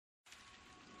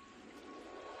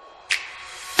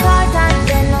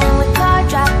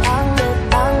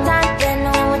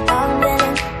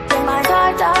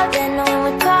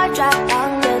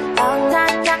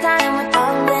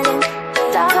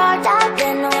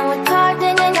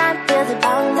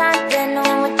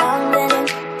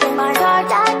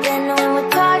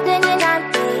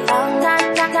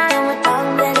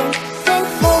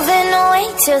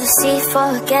sea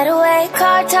for a getaway.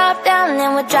 Car top down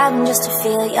and we're driving just to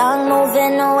feel young.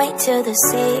 Moving away to the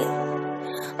sea,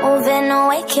 moving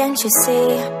away, can't you see?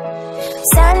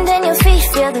 Sand in your feet,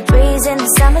 feel the breeze in the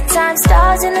summertime.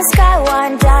 Stars in the sky,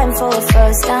 one dime for the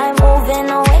first time. Moving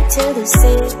away to the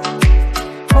sea,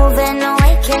 moving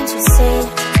away, can't you see?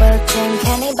 We'll drink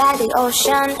honey by the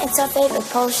ocean, it's our favorite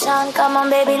potion. Come on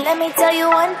baby, let me tell you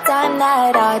one time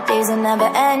that our days will never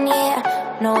end,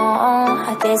 yeah. No,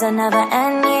 our days will never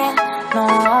end, yeah. No.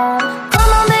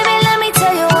 Come on baby, let me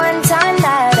tell you one time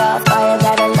that our fire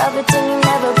got a love it till you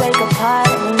never break apart.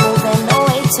 And we're moving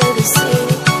away to the sea,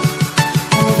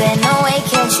 moving away,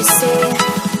 can't you see?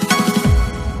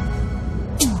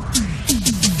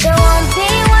 There won't be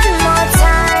one more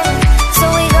time, so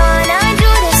we gonna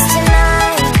do this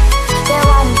tonight. There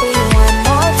won't be one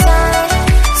more time,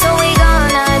 so we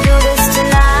gonna do this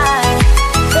tonight.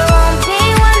 There won't be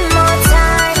one more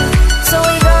time, so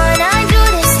we gonna do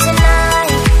this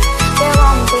tonight. There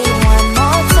won't be one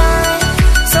more time,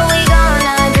 so we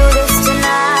gonna do this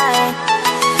tonight.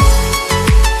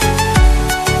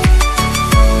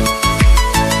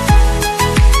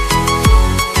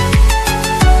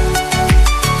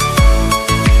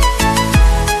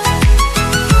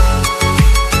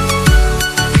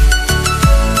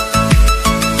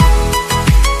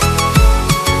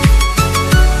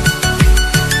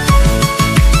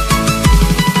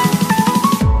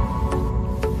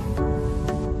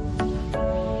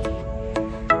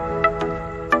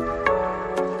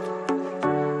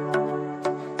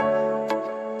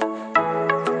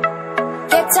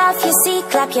 Get off your seat,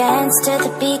 clap your hands to the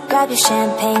beat. Grab your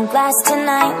champagne glass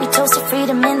tonight. We toast to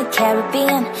freedom in the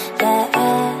Caribbean,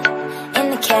 yeah,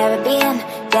 in the Caribbean,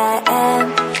 yeah.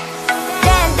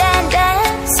 Dance, dance,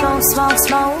 dance, smoke, smoke,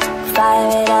 smoke.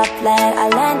 Fire it up, let our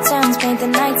lanterns paint the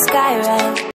night sky red.